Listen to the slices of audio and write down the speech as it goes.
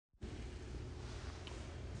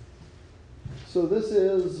So this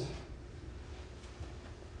is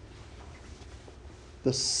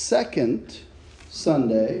the second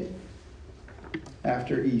Sunday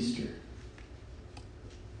after Easter.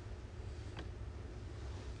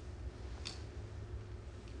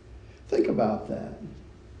 Think about that.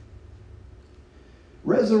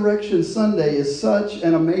 Resurrection Sunday is such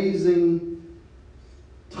an amazing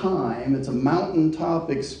time. It's a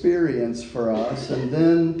mountaintop experience for us. And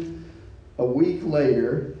then a week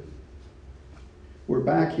later, we're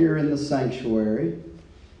back here in the sanctuary.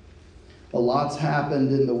 A lot's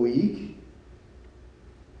happened in the week.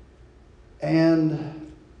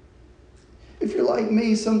 And if you're like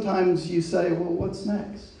me, sometimes you say, well, what's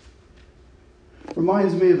next?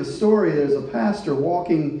 Reminds me of a story. There's a pastor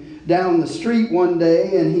walking down the street one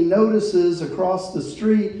day, and he notices across the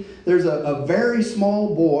street there's a very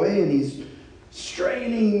small boy, and he's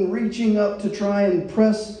straining, reaching up to try and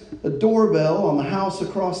press a doorbell on the house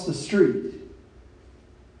across the street.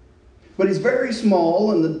 But he's very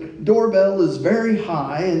small, and the doorbell is very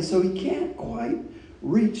high, and so he can't quite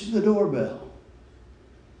reach the doorbell.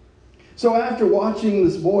 So after watching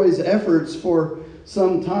this boy's efforts for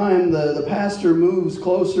some time, the pastor moves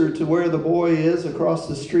closer to where the boy is across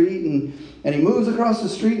the street, and he moves across the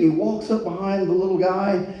street, and he walks up behind the little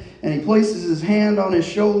guy, and he places his hand on his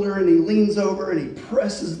shoulder, and he leans over, and he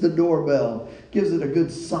presses the doorbell, gives it a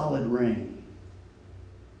good solid ring.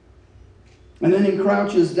 And then he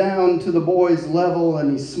crouches down to the boy's level,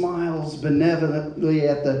 and he smiles benevolently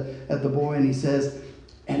at the boy, and he says,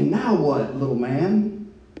 "And now what, little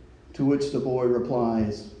man?" To which the boy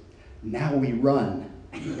replies, "Now we run."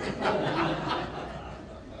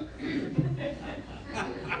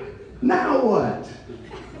 Now what?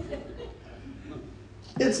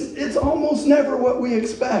 It's almost never what we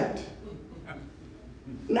expect.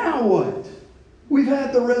 Now what? We've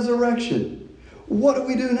had the resurrection. What do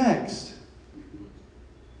we do next?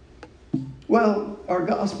 Well, our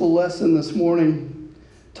gospel lesson this morning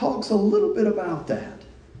talks a little bit about that.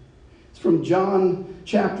 It's from John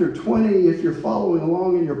chapter 20. If you're following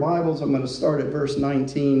along in your Bibles, I'm going to start at verse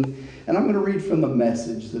 19. And I'm going to read from the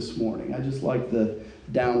Message this morning. I just like the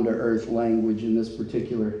down-to-earth language in this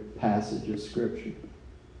particular passage of Scripture.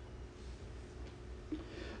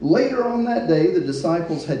 Later on that day, the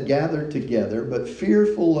disciples had gathered together, but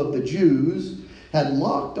fearful of the Jews, had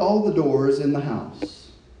locked all the doors in the house.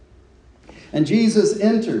 And Jesus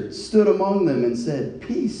entered, stood among them, and said,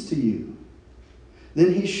 "Peace to you."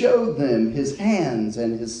 Then he showed them his hands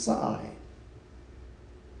and his side.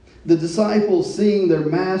 The disciples, seeing their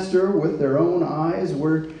master with their own eyes,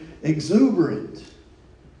 were exuberant.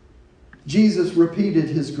 Jesus repeated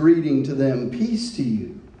his greeting to them, "Peace to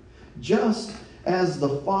you. Just as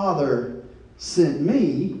the Father sent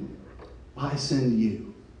me, I send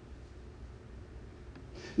you."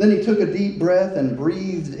 Then he took a deep breath and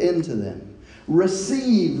breathed into them.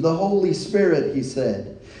 "Receive the Holy Spirit," he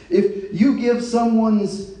said. If you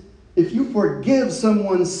forgive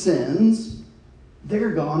someone's sins,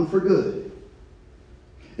 they're gone for good.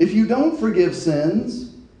 If you don't forgive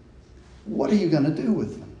sins, what are you going to do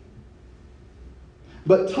with them?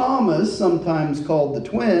 But Thomas, sometimes called the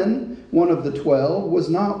twin, one of the 12, was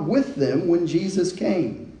not with them when Jesus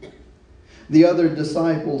came. The other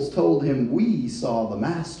disciples told him, "We saw the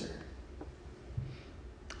Master."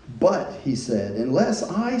 "But," he said, "unless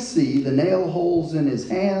I see the nail holes in his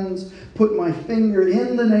hands, put my finger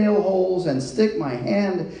in the nail holes, and stick my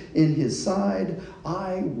hand in his side,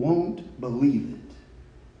 I won't believe it."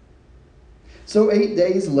 So 8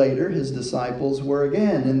 days later, his disciples were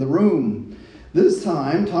again in the room. This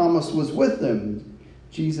time, Thomas was with them.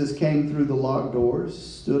 Jesus came through the locked doors,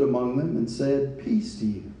 stood among them, and said, "Peace to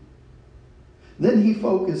you." Then he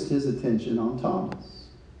focused his attention on Thomas.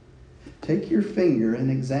 "Take your finger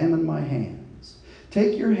and examine my hands.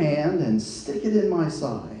 Take your hand and stick it in my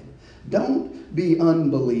side. Don't be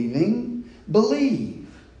unbelieving. Believe."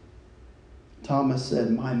 Thomas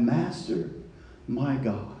said, "My Master, my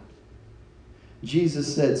God."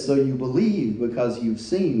 Jesus said, "So you believe because you've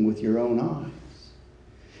seen with your own eyes.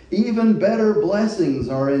 Even better blessings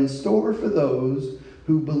are in store for those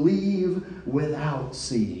who believe without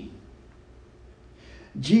seeing."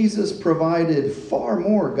 Jesus provided far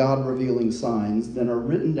more God-revealing signs than are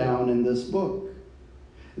written down in this book.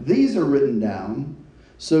 These are written down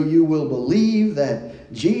so you will believe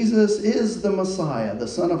that Jesus is the Messiah, the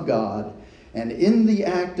Son of God, and in the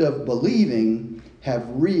act of believing have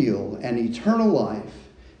real and eternal life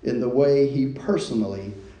in the way he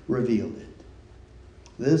personally revealed it.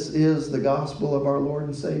 This is the gospel of our Lord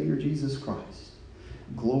and Savior Jesus Christ.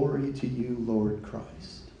 Glory to you, Lord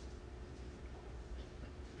Christ.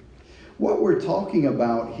 What we're talking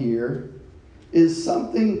about here is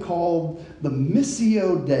something called the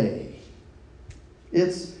Missio Dei.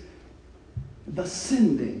 It's the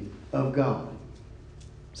sending of God.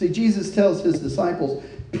 See, Jesus tells his disciples,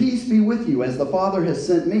 "Peace be with you. As the Father has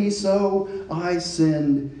sent me, so I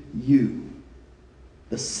send you."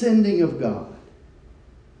 The sending of God.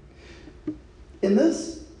 In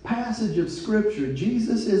this passage of Scripture,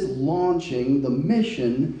 Jesus is launching the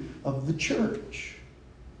mission of the church.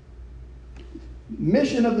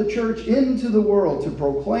 Mission of the church into the world to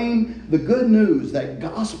proclaim the good news, that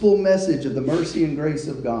gospel message of the mercy and grace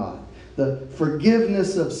of God, the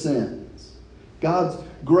forgiveness of sins, God's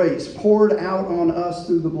grace poured out on us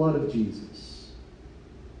through the blood of Jesus,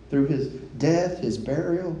 through his death, his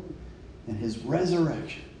burial, and his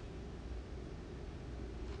resurrection.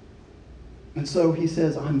 And so he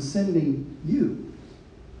says, "I'm sending you."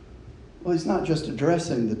 Well, he's not just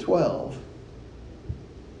addressing the 12.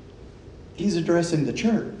 He's addressing the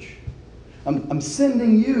church. I'm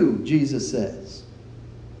sending you, Jesus says.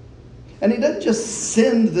 And he doesn't just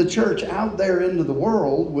send the church out there into the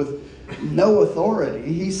world with no authority.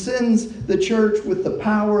 He sends the church with the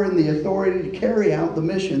power and the authority to carry out the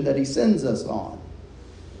mission that he sends us on.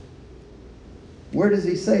 Where does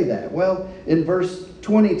he say that? Well, in verse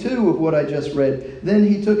 22 of what I just read, "Then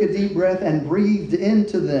he took a deep breath and breathed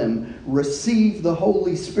into them, 'Receive the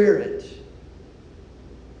Holy Spirit.'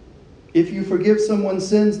 If you forgive someone's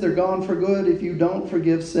sins, they're gone for good. If you don't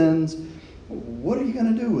forgive sins, what are you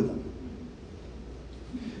going to do with them?"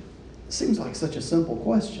 Seems like such a simple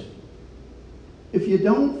question. If you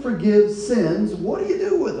don't forgive sins, what do you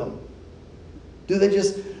do with them? Do they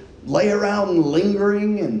just lay around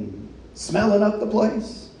lingering and smelling up the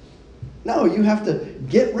place? No, you have to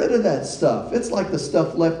get rid of that stuff. It's like the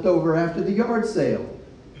stuff left over after the yard sale.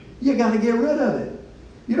 You got to get rid of it.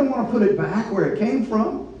 You don't want to put it back where it came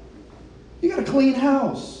from. You got a clean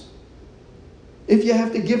house. If you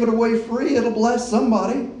have to give it away free, it'll bless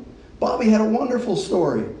somebody. Bobby had a wonderful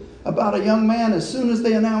story about a young man as soon as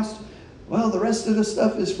they announced, "Well, the rest of the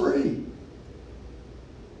stuff is free."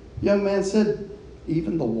 Young man said,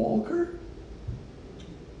 "Even the walker?"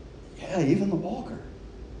 "Yeah, even the walker."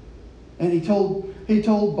 And he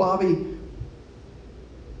told Bobby,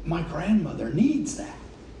 "My grandmother needs that."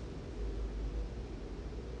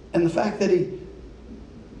 And the fact that he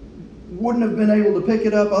wouldn't have been able to pick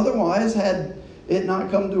it up otherwise had it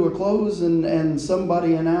not come to a close and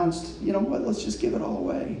somebody announced, "You know what, let's just give it all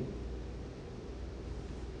away."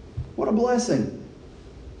 What a blessing.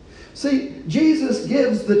 See, Jesus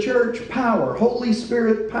gives the church power, Holy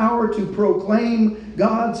Spirit power to proclaim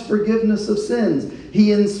God's forgiveness of sins.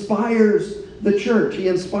 He inspires the church. He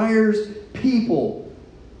inspires people.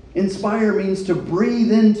 Inspire means to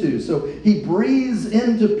breathe into. So he breathes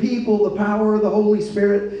into people the power of the Holy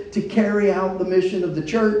Spirit to carry out the mission of the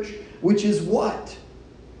church, which is what?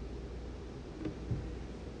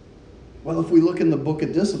 Well, if we look in the book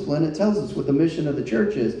of Discipline, it tells us what the mission of the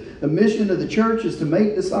church is. The mission of the church is to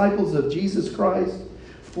make disciples of Jesus Christ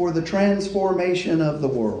for the transformation of the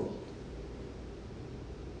world.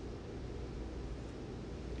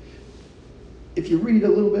 If you read a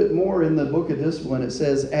little bit more in the book of Discipline, it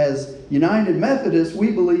says, "As United Methodists,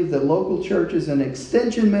 we believe that local churches and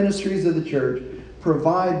extension ministries of the church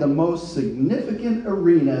provide the most significant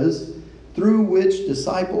arenas through which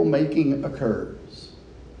disciple making occurs."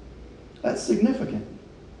 That's significant.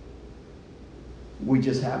 We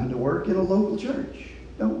just happen to work in a local church,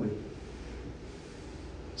 don't we?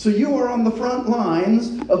 So you are on the front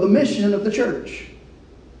lines of the mission of the church.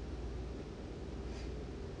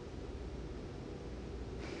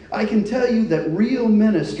 I can tell you that real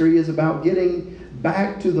ministry is about getting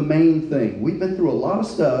back to the main thing. We've been through a lot of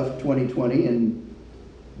stuff 2020 and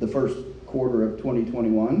the first quarter of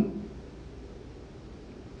 2021.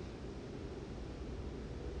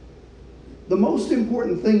 The most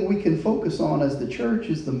important thing we can focus on as the church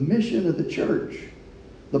is the mission of the church.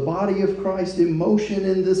 The body of Christ in motion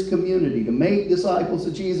in this community to make disciples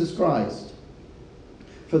of Jesus Christ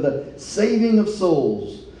for the saving of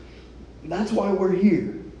souls. That's why we're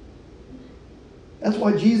here. That's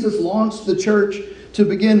why Jesus launched the church to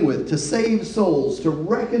begin with, to save souls, to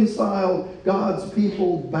reconcile God's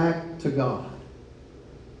people back to God.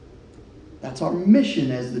 That's our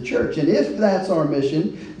mission as the church. And if that's our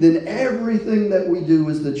mission, then everything that we do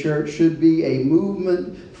as the church should be a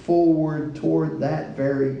movement forward toward that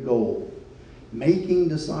very goal. Making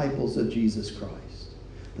disciples of Jesus Christ.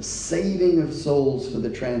 The saving of souls for the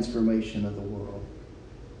transformation of the world.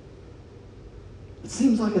 It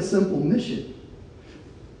seems like a simple mission.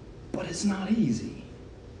 But it's not easy.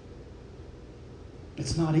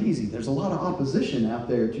 It's not easy. There's a lot of opposition out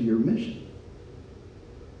there to your mission.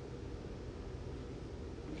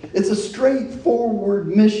 It's a straightforward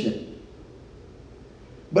mission.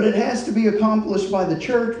 But it has to be accomplished by the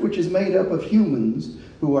church, which is made up of humans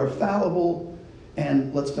who are fallible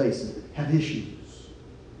and, let's face it, have issues.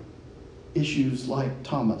 Issues like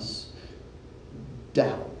Thomas.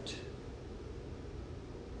 Doubt.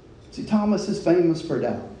 See, Thomas is famous for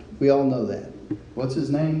doubt. We all know that. What's his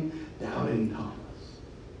name? Doubting Thomas.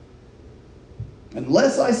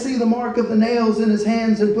 Unless I see the mark of the nails in his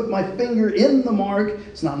hands and put my finger in the mark,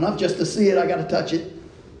 it's not enough just to see it, I got to touch it.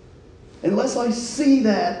 Unless I see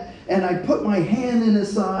that and I put my hand in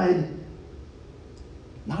his side,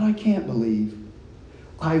 not I can't believe,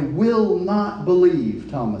 I will not believe,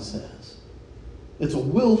 Thomas says. It's a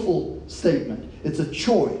willful statement. It's a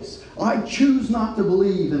choice. I choose not to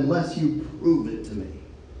believe unless you prove it to me.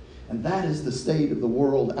 And that is the state of the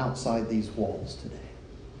world outside these walls today.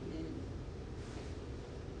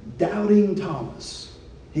 Doubting Thomas.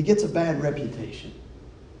 He gets a bad reputation.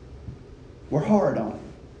 We're hard on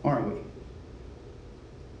him, aren't we?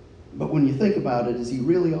 But when you think about it, is he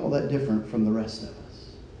really all that different from the rest of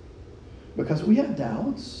us? Because we have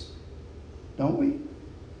doubts, don't we?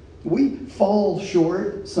 We fall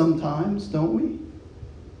short sometimes, don't we?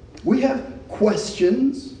 We have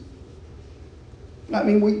questions. I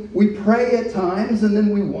mean, we pray at times and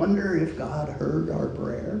then we wonder if God heard our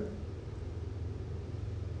prayer.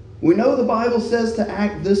 We know the Bible says to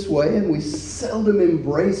act this way, and we seldom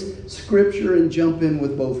embrace Scripture and jump in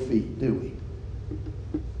with both feet, do we?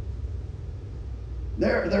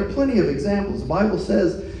 There are plenty of examples. The Bible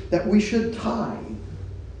says that we should tithe.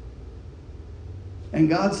 And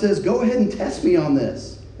God says, go ahead and test me on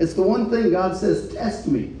this. It's the one thing God says, test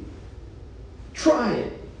me. Try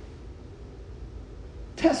it.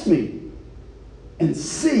 Test me. And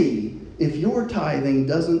see if your tithing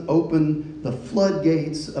doesn't open the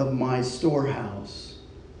floodgates of my storehouse.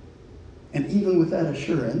 And even with that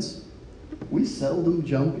assurance, we seldom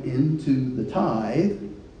jump into the tithe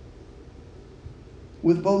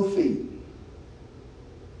with both feet.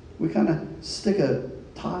 We kind of stick a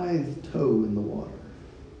tithe toe in the water.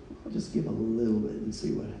 I'll just give a little bit and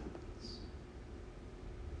see what happens.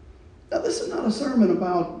 Now, this is not a sermon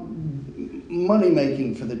about money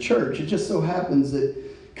making for the church. It just so happens that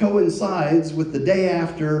coincides with the day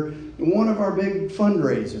after one of our big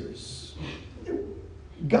fundraisers.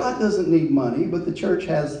 God doesn't need money, but the church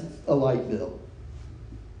has a light bill.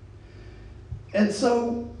 And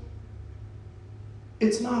so,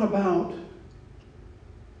 it's not about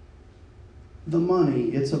the money,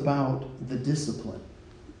 it's about the discipline,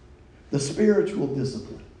 the spiritual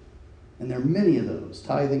discipline. And there are many of those.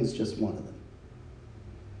 Tithing's just one of them.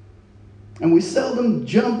 And we seldom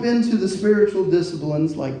jump into the spiritual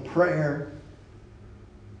disciplines like prayer,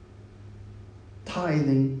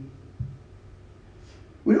 tithing.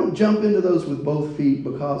 We don't jump into those with both feet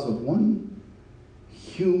because of one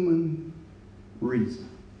human reason.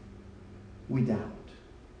 We doubt.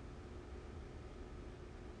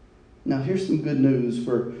 Now, here's some good news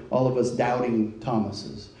for all of us doubting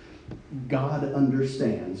Thomases. God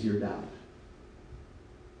understands your doubt.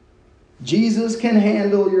 Jesus can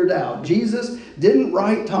handle your doubt. Jesus didn't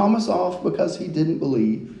write Thomas off because he didn't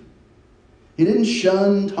believe. He didn't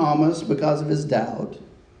shun Thomas because of his doubt.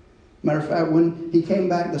 Matter of fact, when he came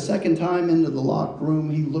back the second time into the locked room,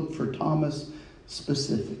 he looked for Thomas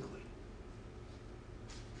specifically.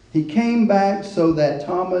 He came back so that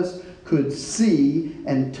Thomas could see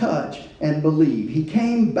and touch and believe. He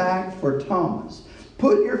came back for Thomas.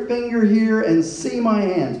 Put your finger here and see my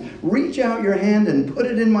hands. Reach out your hand and put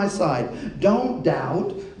it in my side. Don't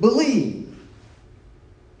doubt, believe.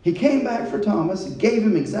 He came back for Thomas, gave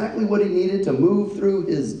him exactly what he needed to move through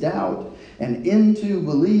his doubt and into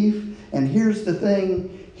belief. And here's the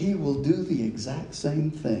thing, he will do the exact same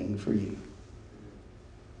thing for you.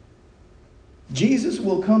 Jesus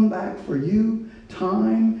will come back for you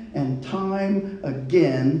time and time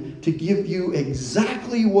again to give you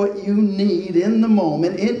exactly what you need in the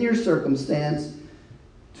moment, in your circumstance,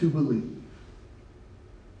 to believe.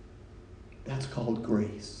 That's called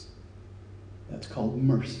grace. That's called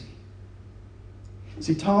mercy.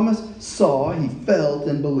 See, Thomas saw, he felt,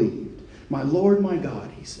 and believed. My Lord, my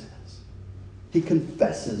God, he says. He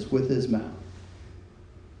confesses with his mouth.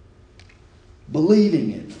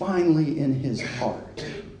 Believing it finally in his heart.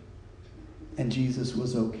 And Jesus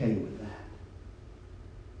was okay with that.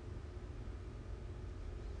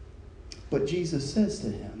 But Jesus says to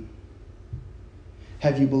him,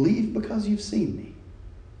 have you believed because you've seen me?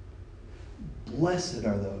 Blessed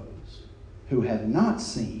are those who have not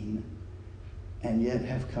seen and yet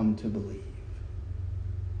have come to believe.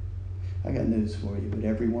 I got news for you, but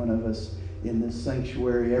every one of us in this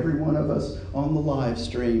sanctuary, every one of us on the live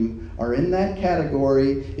stream are in that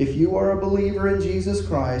category. If you are a believer in Jesus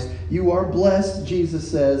Christ, you are blessed, Jesus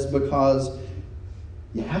says, because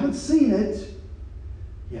you haven't seen it,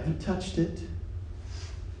 you haven't touched it,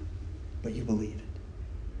 but you believe it.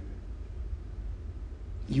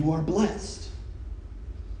 You are blessed.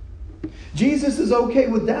 Jesus is okay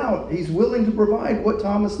with doubt. He's willing to provide what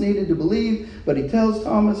Thomas needed to believe, but he tells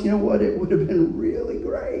Thomas, you know what? It would have been really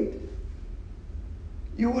great.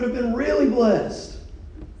 You would have been really blessed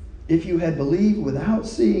if you had believed without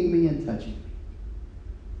seeing me and touching me.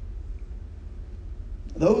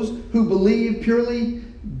 Those who believe purely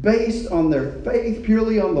based on their faith,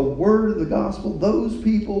 purely on the word of the gospel, those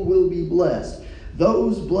people will be blessed.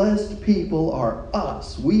 Those blessed people are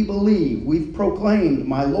us. We believe. We've proclaimed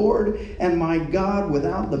my Lord and my God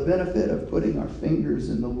without the benefit of putting our fingers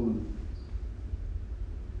in the wound.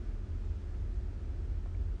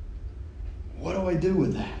 What do I do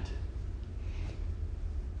with that?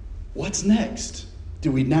 What's next?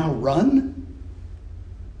 Do we now run?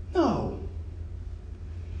 No.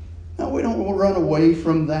 No, we don't run away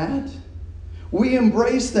from that. We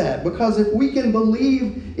embrace that, because if we can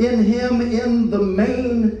believe in Him in the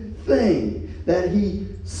main thing, that He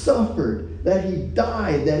suffered, that He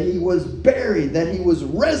died, that He was buried, that He was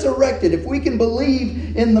resurrected, if we can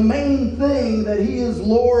believe in the main thing, that He is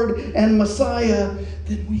Lord and Messiah,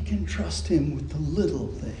 then we can trust Him with the little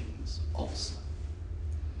things also.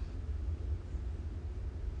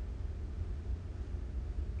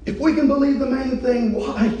 If we can believe the main thing,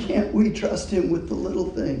 why can't we trust Him with the little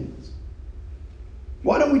things?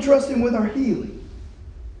 Why don't we trust Him with our healing?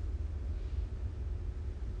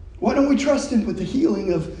 Why don't we trust Him with the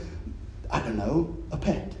healing of, a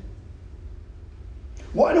pet?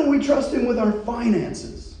 Why don't we trust Him with our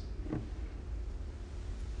finances?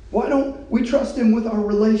 Why don't we trust Him with our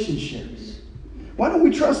relationships? Why don't we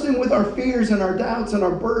trust Him with our fears and our doubts and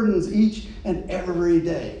our burdens each and every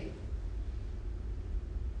day?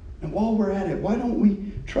 And while we're at it, why don't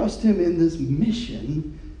we trust Him in this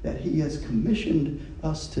mission that He has commissioned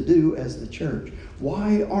us to do as the church?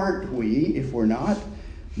 Why aren't we, if we're not,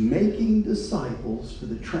 making disciples for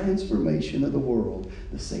the transformation of the world,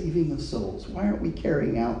 the saving of souls? Why aren't we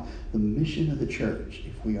carrying out the mission of the church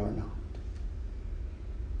if we are not?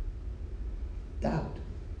 Doubt.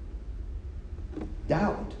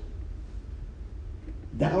 Doubt.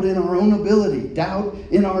 Doubt in our own ability. Doubt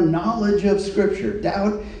in our knowledge of Scripture.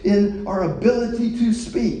 Doubt in our ability to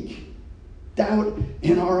speak. Doubt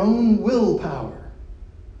in our own willpower.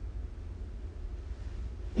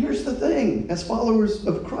 Here's the thing, as followers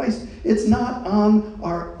of Christ, it's not on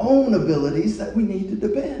our own abilities that we need to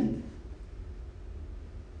depend.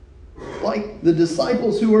 Like the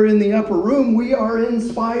disciples who are in the upper room, we are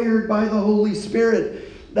inspired by the Holy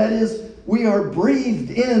Spirit. That is, we are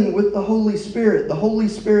breathed in with the Holy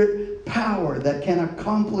Spirit power that can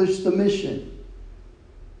accomplish the mission.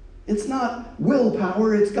 It's not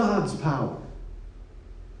willpower, it's God's power.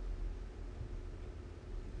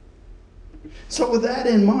 So with that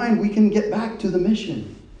in mind, we can get back to the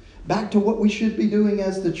mission, back to what we should be doing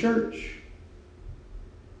as the church.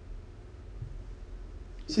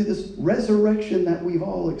 See, this resurrection that we've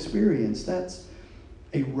all experienced, that's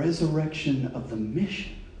a resurrection of the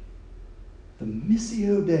mission. The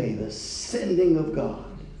Missio Dei, the sending of God.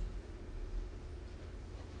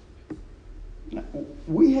 Now,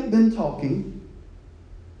 we have been talking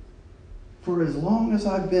for as long as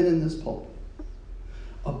I've been in this pulpit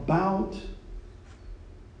about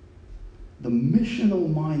the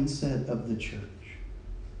missional mindset of the church.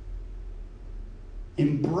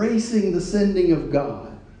 Embracing the sending of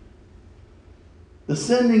God. The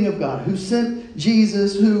sending of God, who sent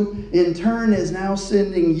Jesus, who in turn is now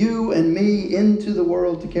sending you and me into the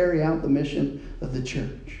world to carry out the mission of the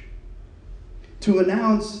church. To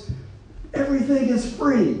announce everything is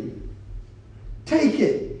free. Take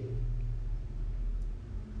it.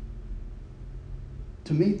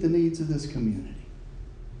 To meet the needs of this community.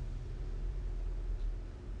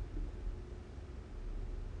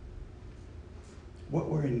 What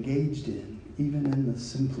we're engaged in, even in the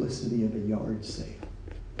simplicity of a yard sale,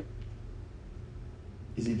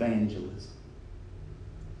 is evangelism.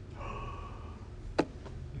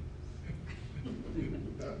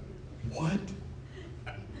 What?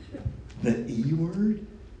 The E word?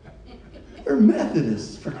 We're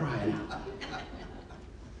Methodists, for crying out loud.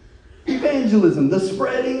 Evangelism, the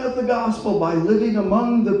spreading of the gospel by living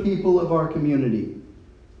among the people of our community.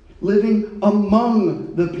 Living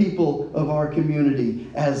among the people of our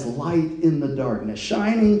community as light in the darkness.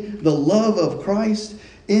 Shining the love of Christ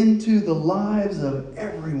into the lives of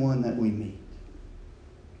everyone that we meet.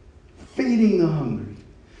 feeding the hungry,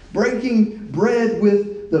 breaking bread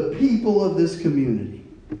with the people of this community,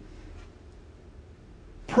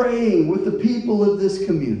 praying with the people of this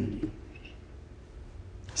community,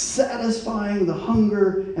 satisfying the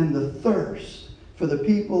hunger and the thirst for the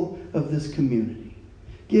people of this community,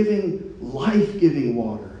 giving life-giving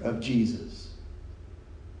water of Jesus.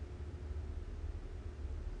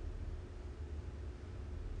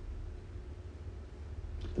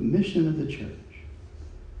 The mission of the church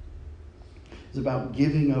is about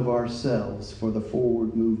giving of ourselves for the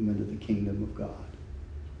forward movement of the kingdom of God,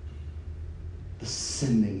 the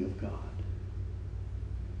sending of God.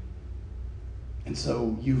 And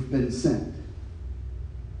so you've been sent.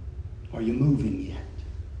 Are you moving yet?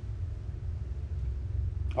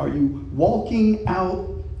 Are you walking out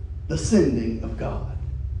the sending of God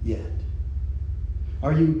yet?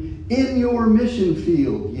 Are you in your mission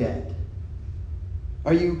field yet?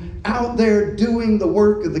 Are you out there doing the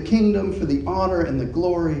work of the kingdom for the honor and the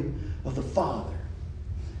glory of the Father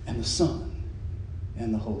and the Son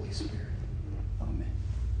and the Holy Spirit?